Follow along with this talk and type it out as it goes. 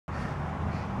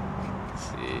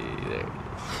there.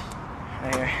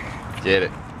 Right here. Get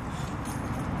it.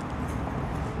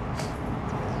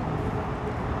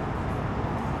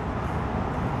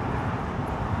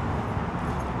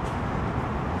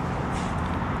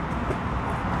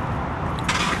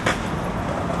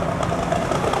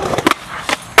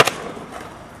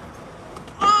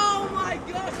 Oh my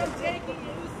gosh, I'm taking it.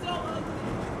 It was so ugly.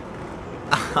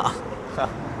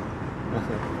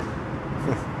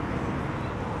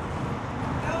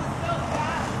 That was so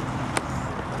fast.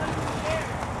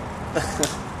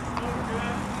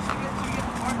 Did you get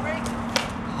the port brake?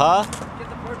 Huh? Get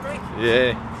the port brake?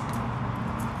 Yeah.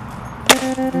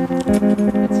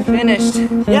 It's finished.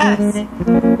 Yes.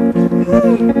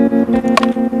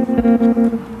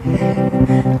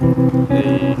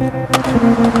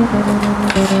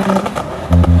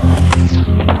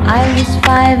 I was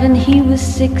 5 and he was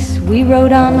 6. We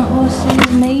rode on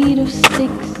horses made of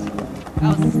sticks.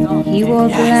 He wore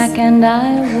black and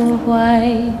I wore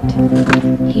white.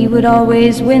 He would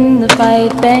always win the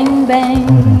fight. Bang, bang,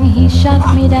 he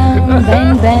shot me down.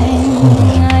 Bang, bang,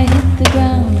 I hit the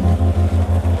ground.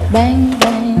 Bang,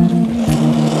 bang,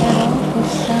 that awful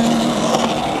sound.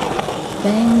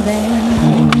 Bang,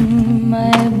 bang,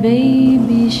 my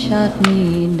baby shot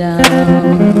me down.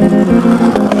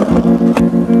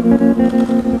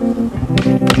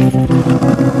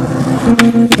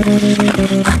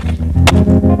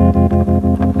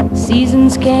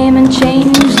 Seasons came and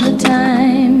changed the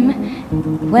time.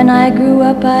 When I grew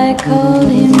up I called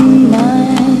him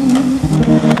mine.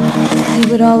 He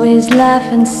would always laugh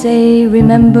and say,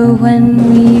 remember when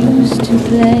we used to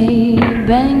play?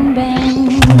 Bang,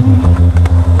 bang,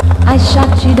 I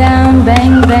shot you down.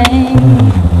 Bang, bang,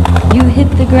 you hit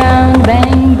the ground.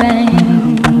 Bang,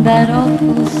 bang, that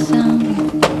awful sound.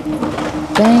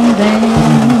 Bang, bang,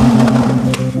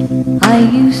 I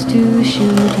used to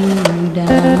shoot you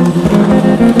down.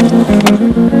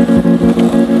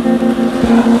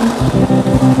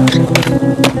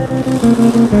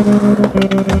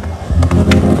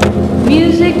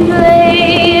 Music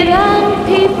played and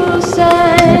people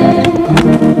sang.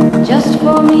 Just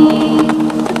for me,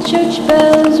 the church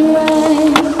bells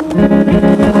rang.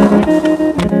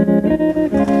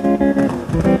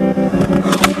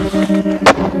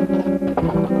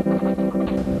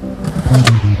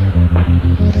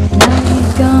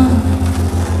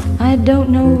 I don't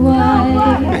know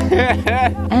why.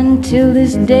 And till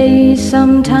this day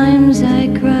sometimes I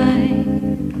cry.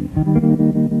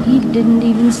 He didn't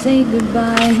even say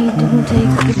goodbye. He didn't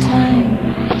take the time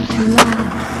to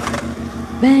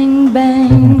laugh. Bang,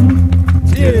 bang,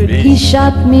 he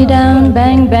shot me down.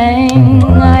 Bang, bang,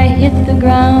 I hit the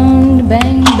ground.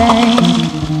 Bang, bang,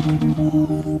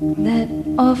 that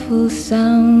awful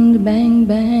sound. Bang,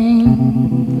 bang,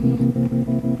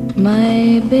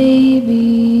 my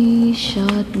baby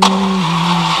shot me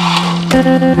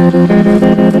down.